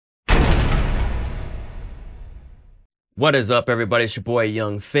What is up, everybody? It's your boy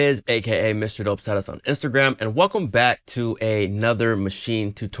Young Fizz, aka Mr. Dope Status on Instagram, and welcome back to another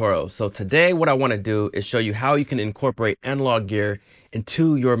machine tutorial. So today what I want to do is show you how you can incorporate analog gear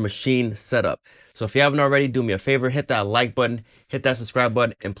into your machine setup. So if you haven't already, do me a favor, hit that like button, hit that subscribe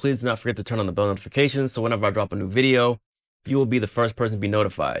button, and please do not forget to turn on the bell notifications so whenever I drop a new video, you will be the first person to be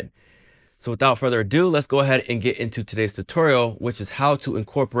notified. So without further ado, let's go ahead and get into today's tutorial, which is how to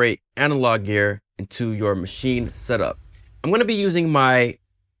incorporate analog gear into your machine setup. I'm going to be using my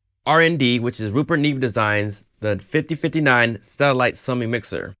R&D, which is Rupert Neve Designs, the 5059 satellite summing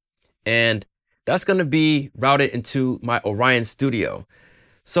mixer. And that's going to be routed into my Orion Studio.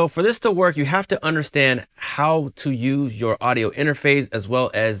 So for this to work, you have to understand how to use your audio interface as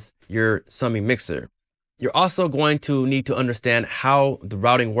well as your summing mixer. You're also going to need to understand how the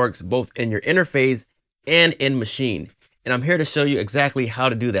routing works both in your interface and in machine. And I'm here to show you exactly how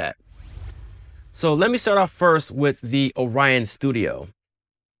to do that. So let me start off first with the Orion Studio.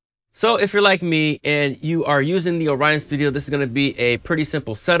 So if you're like me and you are using the Orion Studio, this is going to be a pretty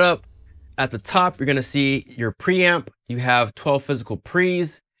simple setup. At the top, you're going to see your preamp. You have 12 physical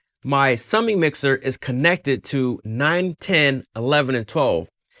pre's. My summing mixer is connected to 9, 10, 11, and 12.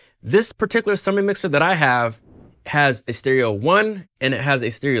 This particular summing mixer that I have has a stereo 1 and it has a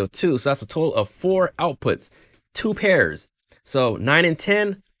stereo 2. So that's a total of 4 outputs, 2 pairs. So 9 and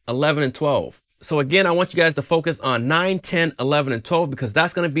 10, 11 and 12. So again, I want you guys to focus on 9, 10, 11, and 12 because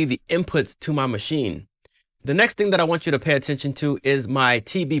that's going to be the inputs to my machine. The next thing that I want you to pay attention to is my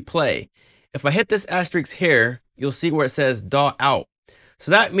TB play. If I hit this asterisk here, you'll see where it says DAW out.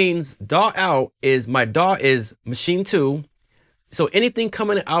 So that means DAW out is my DAW is machine 2. So anything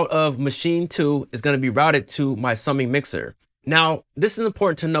coming out of machine 2 is going to be routed to my summing mixer. Now, this is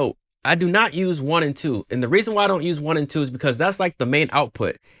important to note. I do not use 1 and 2. And the reason why I don't use 1 and 2 is because that's like the main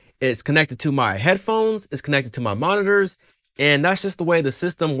output. It's connected to my headphones, it's connected to my monitors, and that's just the way the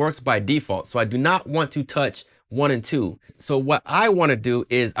system works by default. So I do not want to touch 1 and 2. So what I want to do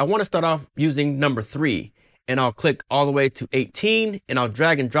is I want to start off using number 3, and I'll click all the way to 18, and I'll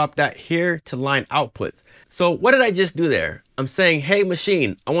drag and drop that here to line outputs. So what did I just do there? I'm saying, hey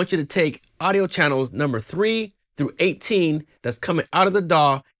machine, I want you to take audio channels number 3 through 18 that's coming out of the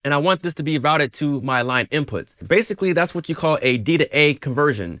DAW, and I want this to be routed to my line inputs. Basically, that's what you call a D to A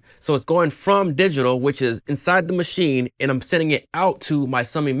conversion. So it's going from digital, which is inside the machine, and I'm sending it out to my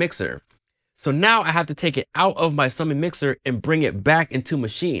summing mixer. So now I have to take it out of my summing mixer and bring it back into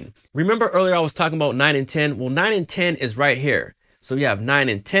machine. Remember earlier I was talking about 9 and 10? Well, 9 and 10 is right here. So you have 9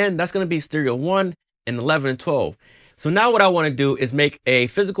 and 10, that's going to be stereo 1, and 11 and 12. So now what I want to do is make a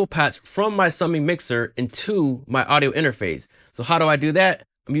physical patch from my summing mixer into my audio interface. So how do I do that?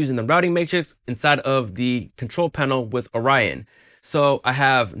 I'm using the routing matrix inside of the control panel with Orion. So I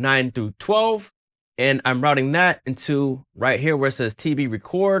have 9 through 12, and I'm routing that into right here where it says TB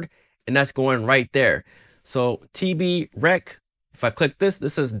record, and that's going right there. So TB rec, if I click this,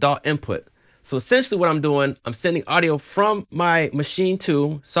 this says DAW input. So essentially what I'm doing, I'm sending audio from my machine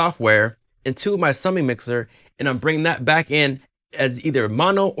 2 software into my summing mixer, and I'm bringing that back in as either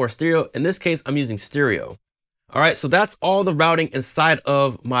mono or stereo. In this case, I'm using stereo. All right, so that's all the routing inside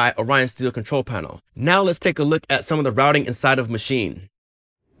of my Orion Studio control panel. Now let's take a look at some of the routing inside of machine.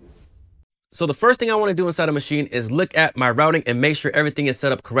 So the first thing I want to do inside of machine is look at my routing and make sure everything is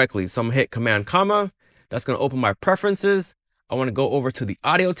set up correctly. So I'm gonna hit Command comma. That's gonna open my preferences. I want to go over to the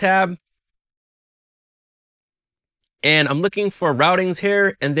audio tab. And I'm looking for routings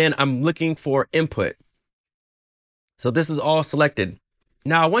here, and then I'm looking for input. So this is all selected.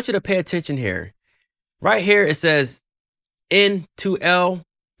 Now I want you to pay attention here. Right here, it says N to L,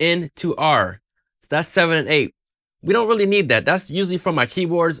 N to R. That's 7 and 8. We don't really need that. That's usually from my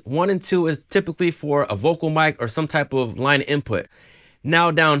keyboards. 1 and 2 is typically for a vocal mic or some type of line input. Now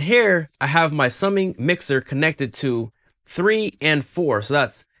down here, I have my summing mixer connected to 3 and 4. So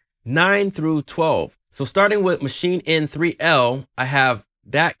that's 9 through 12. So starting with machine in 3L, I have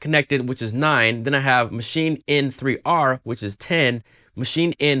that connected, which is 9. Then I have machine in 3R, which is 10.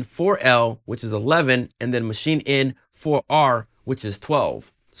 Machine in 4L, which is 11, and then machine in 4R, which is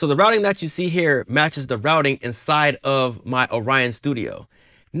 12. So the routing that you see here matches the routing inside of my Orion Studio.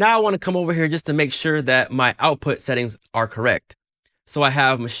 Now I want to come over here just to make sure that my output settings are correct. So I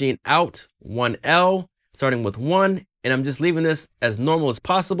have machine out 1L, starting with 1, and I'm just leaving this as normal as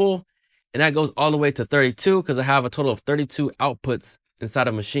possible. And that goes all the way to 32 because I have a total of 32 outputs inside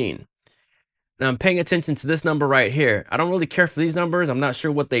of machine. Now I'm paying attention to this number right here. I don't really care for these numbers. I'm not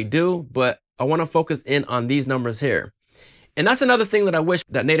sure what they do, but I want to focus in on these numbers here. And that's another thing that I wish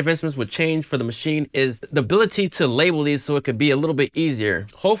that Native Instruments would change for the machine is the ability to label these so it could be a little bit easier.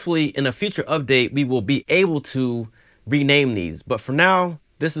 Hopefully in a future update, we will be able to rename these. But for now,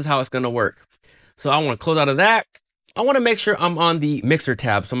 this is how it's going to work. So I want to close out of that. I want to make sure I'm on the mixer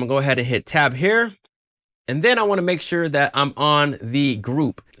tab. So I'm going to go ahead and hit tab here. And then I want to make sure that I'm on the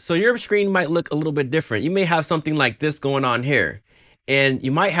group. So your screen might look a little bit different. You may have something like this going on here, and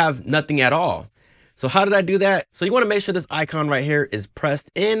you might have nothing at all. So how did I do that? So you want to make sure this icon right here is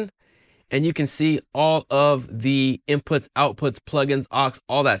pressed in, and you can see all of the inputs, outputs, plugins, aux,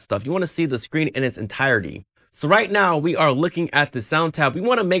 all that stuff. You want to see the screen in its entirety. So right now we are looking at the sound tab. We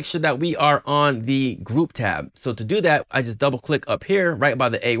want to make sure that we are on the group tab. So to do that, I just double click up here right by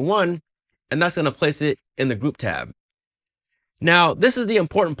the A1, and that's going to place it in the group tab. Now, this is the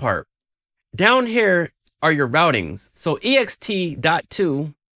important part. Down here are your routings. So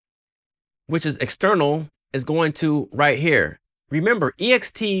ext.2, which is external, is going to right here. Remember,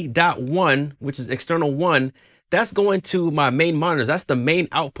 ext.1, which is external 1, that's going to my main monitors. That's the main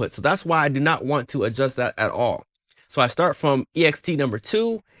output. So that's why I do not want to adjust that at all. So I start from ext number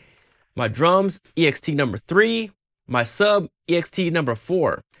 2, my drums, ext number 3, my sub, ext number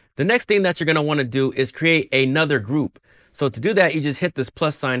 4. The next thing that you're going to want to do is create another group. So to do that, you just hit this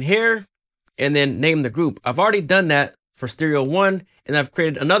plus sign here and then name the group. I've already done that for stereo 1, and I've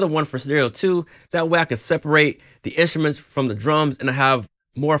created another one for stereo 2. That way I can separate the instruments from the drums, and I have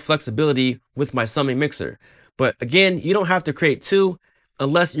more flexibility with my summing mixer. But again, you don't have to create 2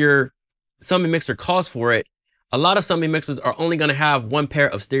 unless your summing mixer calls for it. A lot of summing mixers are only going to have 1 pair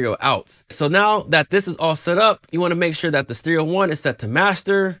of stereo outs. So now that this is all set up, you want to make sure that the stereo 1 is set to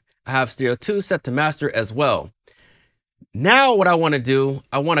master. I have stereo 2 set to master as well. Now what I want to do,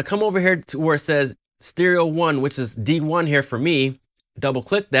 I want to come over here to where it says stereo 1, which is D1 here for me. Double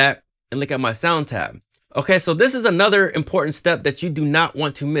click that and look at my sound tab. Okay, so this is another important step that you do not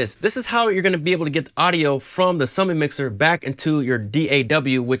want to miss. This is how you're going to be able to get the audio from the summing mixer back into your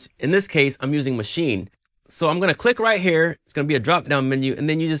DAW, which in this case, I'm using Maschine. So I'm going to click right here. It's going to be a drop down menu, and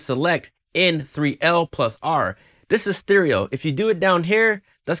then you just select N3L plus R. This is stereo. If you do it down here,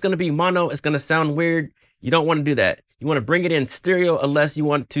 that's going to be mono. It's going to sound weird. You don't want to do that. You want to bring it in stereo unless you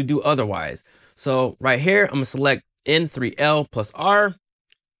want to do otherwise. So right here, I'm going to select N3L plus R.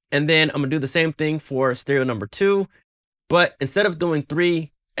 And then I'm going to do the same thing for stereo number 2. But instead of doing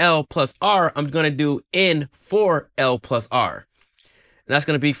 3L plus R, I'm going to do N4L plus R. And that's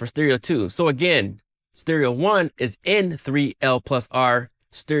going to be for stereo 2. So again, stereo 1 is N3L plus R.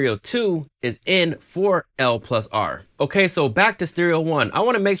 Stereo 2 is N4L plus R. Okay, so back to stereo 1. I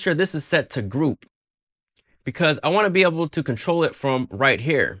want to make sure this is set to group because I want to be able to control it from right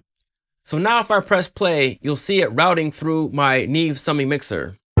here. So now if I press play, you'll see it routing through my NEVE summing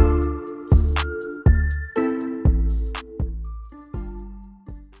mixer.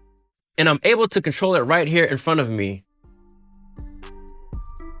 And I'm able to control it right here in front of me.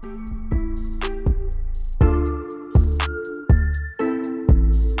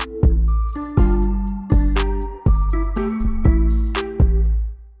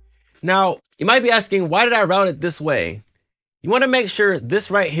 Now, you might be asking, why did I route it this way? You want to make sure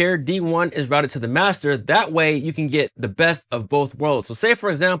this right here, D1, is routed to the master. That way you can get the best of both worlds. So say, for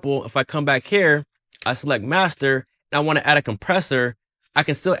example, if I come back here, I select master, and I want to add a compressor. I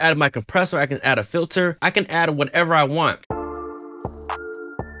can still add my compressor. I can add a filter. I can add whatever I want.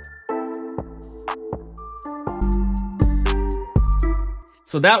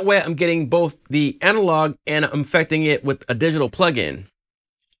 So that way I'm getting both the analog and I'm affecting it with a digital plugin.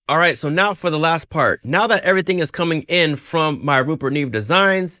 All right, so now for the last part. Now that everything is coming in from my Rupert Neve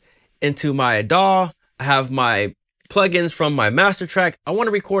designs into my DAW, I have my plugins from my master track. I want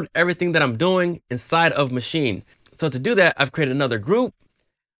to record everything that I'm doing inside of Maschine. So to do that, I've created another group.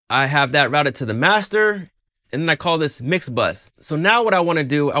 I have that routed to the master, and then I call this mix bus. So now what I want to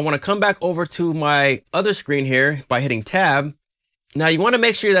do, I want to come back over to my other screen here by hitting tab. Now you want to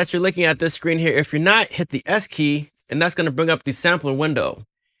make sure that you're looking at this screen here. If you're not, hit the S key, and that's going to bring up the sampler window.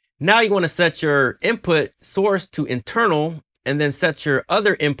 Now you want to set your input source to internal and then set your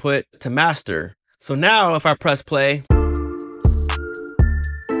other input to master. So now if I press play,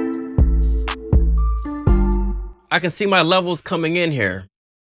 I can see my levels coming in here.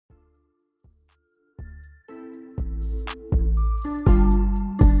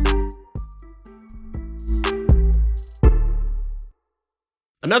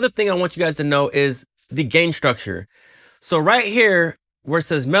 Another thing I want you guys to know is the gain structure. So right here, where it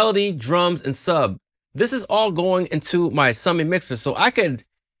says melody, drums, and sub, this is all going into my summing mixer. So I could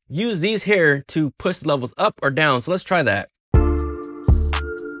use these here to push levels up or down. So let's try that.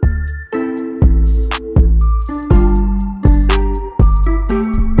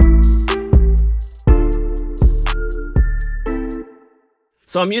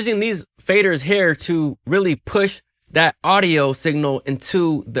 So I'm using these faders here to really push that audio signal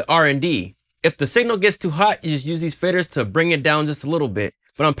into the R&D. If the signal gets too hot, you just use these faders to bring it down just a little bit.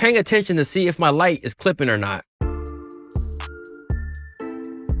 But I'm paying attention to see if my light is clipping or not.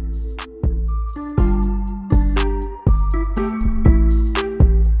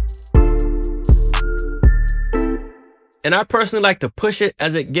 And I personally like to push it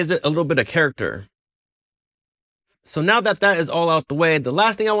as it gives it a little bit of character. So now that that is all out the way, the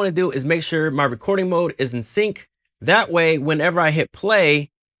last thing I want to do is make sure my recording mode is in sync. That way, whenever I hit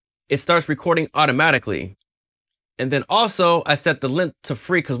play, it starts recording automatically. And then also I set the length to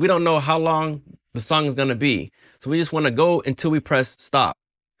free because we don't know how long the song is going to be. So we just want to go until we press stop.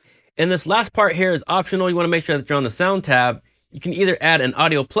 And this last part here is optional. You want to make sure that you're on the sound tab. You can either add an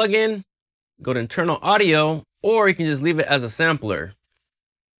audio plugin, go to internal audio, or you can just leave it as a sampler.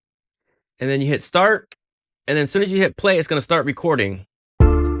 And then you hit start. And then as soon as you hit play, it's going to start recording.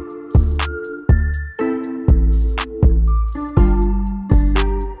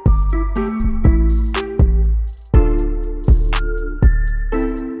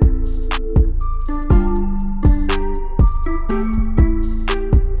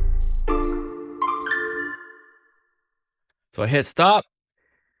 So I hit stop.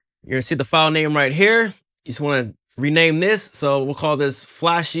 You're going to see the file name right here. You just want to rename this. So we'll call this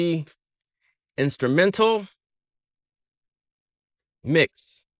Flashy Instrumental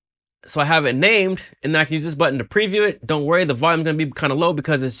Mix. So I have it named, and then I can use this button to preview it. Don't worry, the volume is going to be kind of low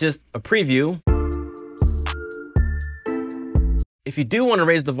because it's just a preview. If you do want to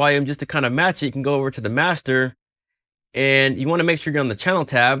raise the volume just to kind of match it, you can go over to the master, and you want to make sure you're on the channel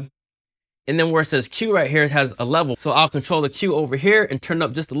tab. And then where it says Q right here, it has a level. So I'll control the Q over here and turn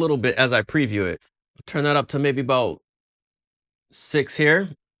up just a little bit as I preview it. Turn that up to maybe about 6 here,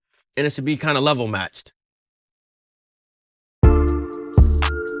 and it should be kind of level matched.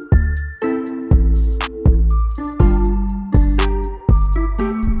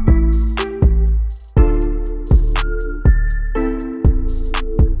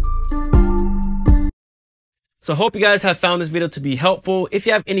 So I hope you guys have found this video to be helpful. If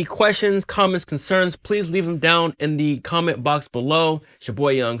you have any questions, comments, concerns, please leave them down in the comment box below. It's your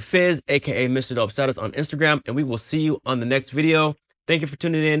boy Young Fizz, aka Mr. Dope Status on Instagram, and we will see you on the next video. Thank you for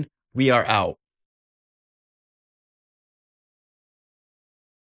tuning in. We are out.